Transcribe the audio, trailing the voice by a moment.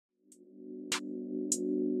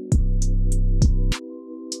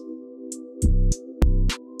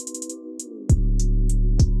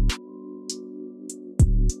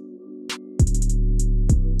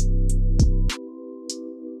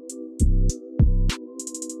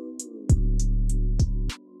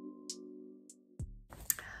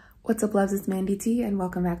What's up, loves? It's Mandy T and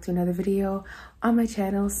welcome back to another video on my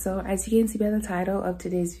channel. So as you can see by the title of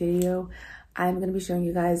today's video, I'm going to be showing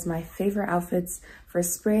you guys my favorite outfits for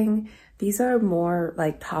spring. These are more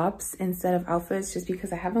like tops instead of outfits just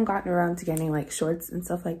because I haven't gotten around to getting like shorts and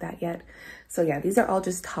stuff like that yet. So yeah, these are all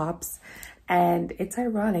just tops, and it's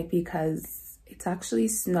ironic because it's actually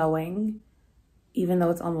snowing even though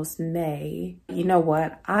it's almost May. You know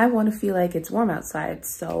what? I want to feel like it's warm outside,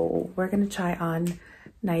 so we're going to try on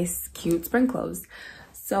nice, cute spring clothes.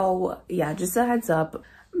 So yeah, just a heads up,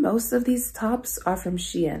 most of these tops are from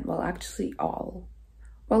SHEIN. Well, actually all.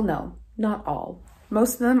 Well, no, not all.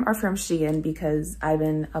 Most of them are from SHEIN because I've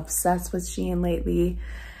been obsessed with SHEIN lately.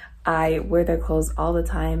 I wear their clothes all the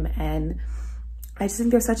time and I just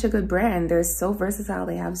think they're such a good brand. They're so versatile.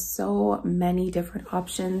 They have so many different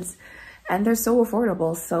options and they're so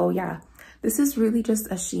affordable. So yeah, this is really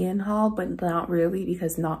just a SHEIN haul, but not really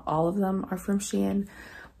because not all of them are from SHEIN.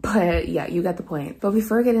 But yeah, you get the point. But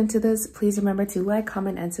before I get into this, please remember to like,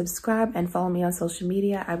 comment, and subscribe, and follow me on social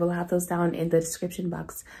media. I will have those down in the description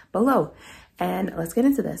box below. And let's get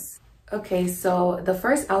into this. Okay, so the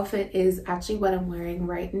first outfit is actually what I'm wearing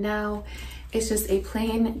right now. It's just a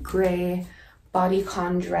plain gray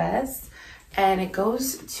bodycon dress, and it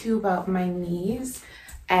goes to about my knees.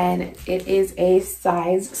 And it is a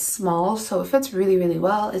size small, so it fits really, really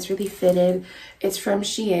well. It's really fitted. It's from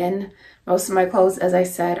SHEIN. Most of my clothes, as I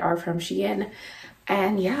said, are from SHEIN.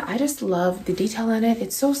 And yeah, I just love the detail on it.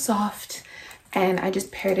 It's so soft. And I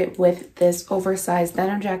just paired it with this oversized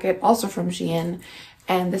denim jacket, also from SHEIN.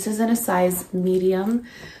 And this is in a size medium.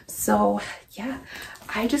 So yeah,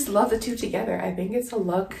 I just love the two together. I think it's a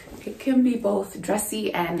look. It can be both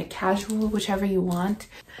dressy and casual, whichever you want.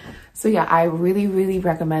 So yeah, I really, really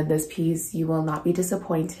recommend this piece. You will not be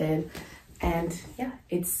disappointed. And yeah,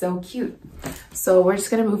 it's so cute. So we're just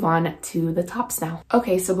gonna move on to the tops now.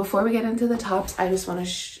 Okay, so before we get into the tops, I just wanna,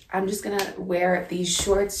 I'm just gonna wear these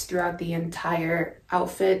shorts throughout the entire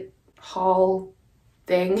outfit haul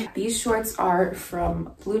thing. These shorts are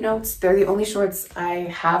from Blue Notes. They're the only shorts I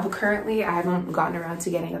have currently. I haven't gotten around to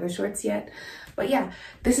getting other shorts yet. But yeah,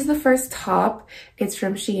 this is the first top. It's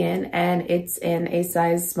from SHEIN and it's in a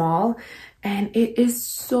size small. And it is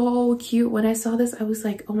so cute. When I saw this, I was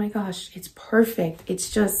like, oh my gosh, it's perfect. It's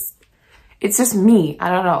just me. I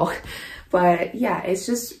don't know. But yeah, it's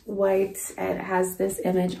just white and it has this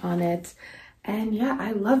image on it. And yeah,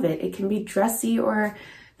 I love it. It can be dressy or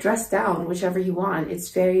dressed down, whichever you want. It's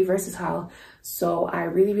very versatile. So I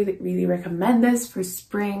really, really, really recommend this for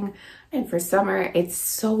spring and for summer. It's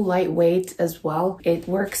so lightweight as well. It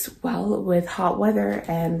works well with hot weather,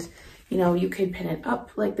 and you know, you could pin it up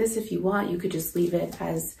like this if you want. You could just leave it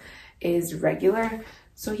as is regular.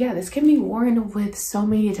 So yeah, this can be worn with so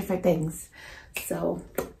many different things. So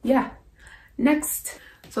yeah, next.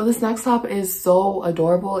 So this next top is so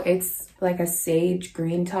adorable. It's like a sage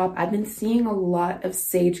green top. I've been seeing a lot of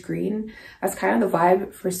sage green. That's kind of the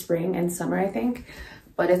vibe for spring and summer, I think.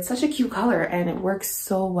 But it's such a cute color and it works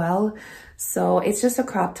so well. So it's just a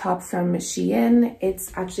crop top from SHEIN.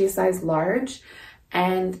 It's actually a size large.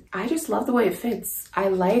 And I just love the way it fits. I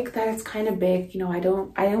like that it's kind of big. You know, I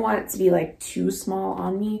didn't want it to be like too small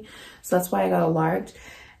on me. So that's why I got a large.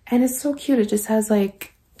 And it's so cute. It just has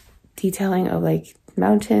like detailing of like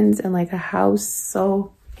mountains and like a house.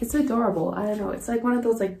 So it's adorable. I don't know. It's like one of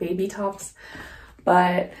those like baby tops.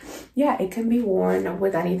 But yeah, it can be worn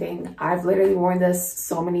with anything. I've literally worn this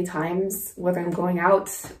so many times, whether I'm going out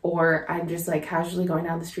or I'm just like casually going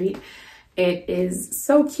down the street. It is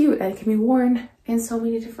so cute and it can be worn in so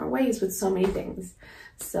many different ways with so many things.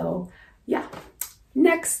 So yeah,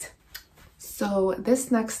 next. So this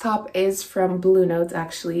next top is from Blue Notes.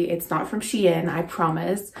 Actually, it's not from SHEIN, I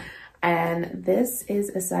promise. And this is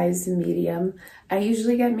a size medium. I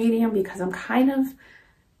usually get medium because I'm kind of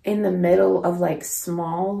in the middle of like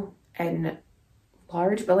small and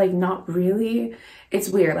large, but like not really. It's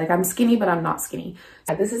weird. Like I'm skinny, but I'm not skinny.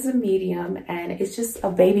 This is a medium and it's just a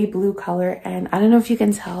baby blue color. And I don't know if you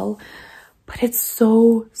can tell, but it's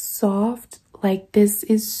so soft. Like this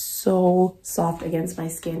is so soft against my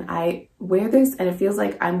skin. I wear this and it feels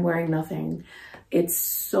like I'm wearing nothing. It's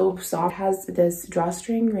so soft. It has this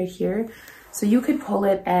drawstring right here. So you could pull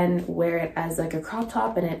it and wear it as like a crop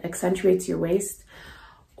top and it accentuates your waist.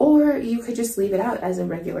 Or you could just leave it out as a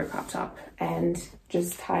regular crop top and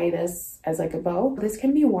just tie this as like a bow. This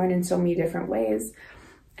can be worn in so many different ways.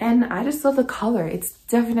 And I just love the color. It's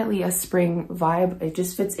definitely a spring vibe. It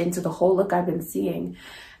just fits into the whole look I've been seeing.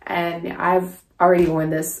 And I've already worn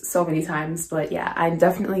this so many times, but yeah, I'm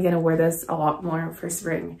definitely gonna wear this a lot more for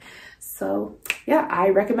spring. So yeah, I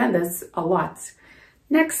recommend this a lot.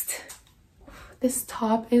 Next, This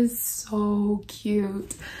top is so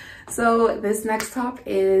cute. So this next top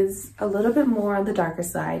is a little bit more on the darker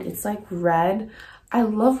side. It's like red. I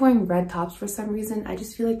love wearing red tops for some reason. I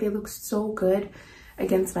just feel like they look so good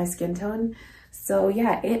against my skin tone. So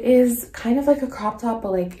yeah, it is kind of like a crop top,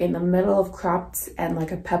 but like in the middle of cropped and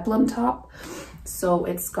like a peplum top. So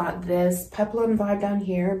it's got this peplum vibe down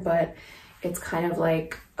here, but it's kind of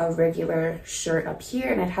like a regular shirt up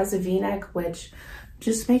here, and it has a v-neck, which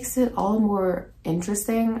just makes it all more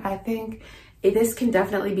interesting, I think. This can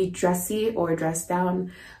definitely be dressy or dressed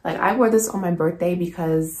down. Like I wore this on my birthday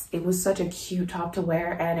because it was such a cute top to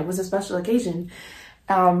wear and it was a special occasion.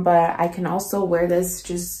 But I can also wear this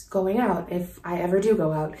just going out if I ever do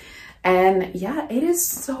go out. And yeah, it is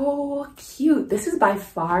so cute. This is by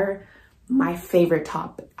far my favorite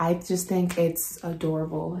top. I just think it's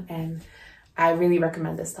adorable and I really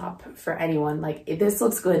recommend this top for anyone. Like this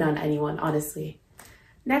looks good on anyone, honestly.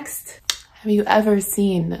 Next. Have you ever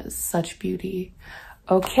seen such beauty?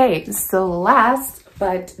 Okay, so last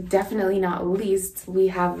but definitely not least, we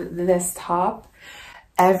have this top.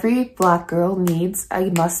 Every Black girl needs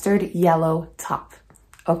a mustard yellow top,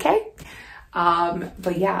 okay?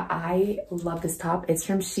 But yeah, I love this top. It's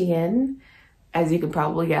from SHEIN, as you can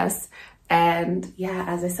probably guess. And yeah,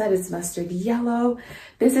 as I said, it's mustard yellow.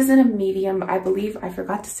 This isn't a medium. I believe I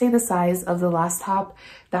forgot to say the size of the last top.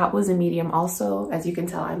 That was a medium also. As you can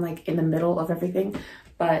tell, I'm like in the middle of everything.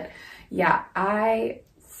 But yeah, I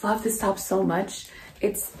love this top so much.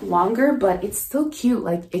 It's longer, but it's still cute.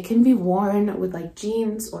 Like it can be worn with like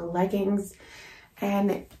jeans or leggings.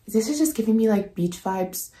 And this is just giving me like beach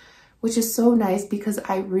vibes, which is so nice because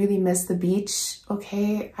I really miss the beach,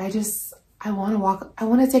 okay? I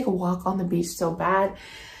want to take a walk on the beach so bad.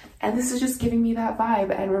 And this is just giving me that vibe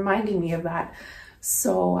and reminding me of that.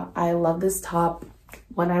 So I love this top.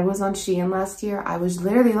 When I was on SHEIN last year, I was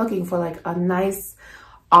literally looking for like a nice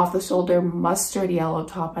off the shoulder mustard yellow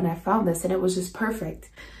top. And I found this and it was just perfect.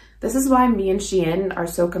 This is why me and SHEIN are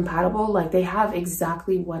so compatible. Like they have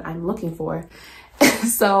exactly what I'm looking for.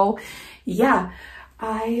 So yeah,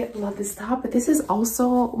 I love this top, but this is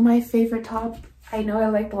also my favorite top. I know I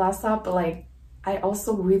like the last top, but like I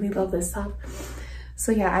also really love this top.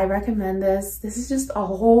 So yeah, I recommend this. This is just a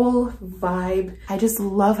whole vibe. I just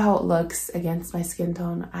love how it looks against my skin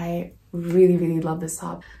tone. I really, really love this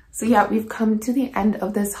top. So yeah, we've come to the end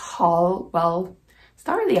of this haul. Well, it's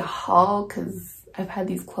not really a haul because I've had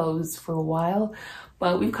these clothes for a while,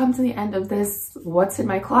 but we've come to the end of this what's in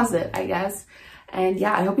my closet, I guess. And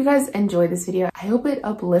yeah, I hope you guys enjoyed this video. I hope it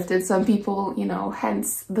uplifted some people, you know,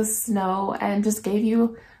 hence the snow, and just gave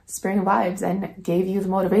you spring vibes and gave you the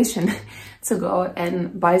motivation to go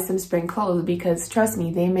and buy some spring clothes, because trust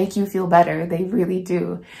me, they make you feel better. They really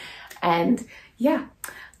do. And yeah,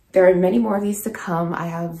 there are many more of these to come. I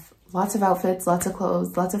have lots of outfits, lots of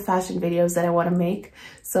clothes, lots of fashion videos that I want to make.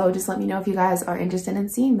 So just let me know if you guys are interested in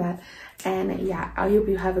seeing that. And yeah, I hope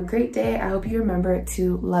you have a great day. I hope you remember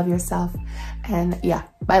to love yourself. And yeah,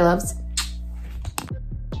 bye loves.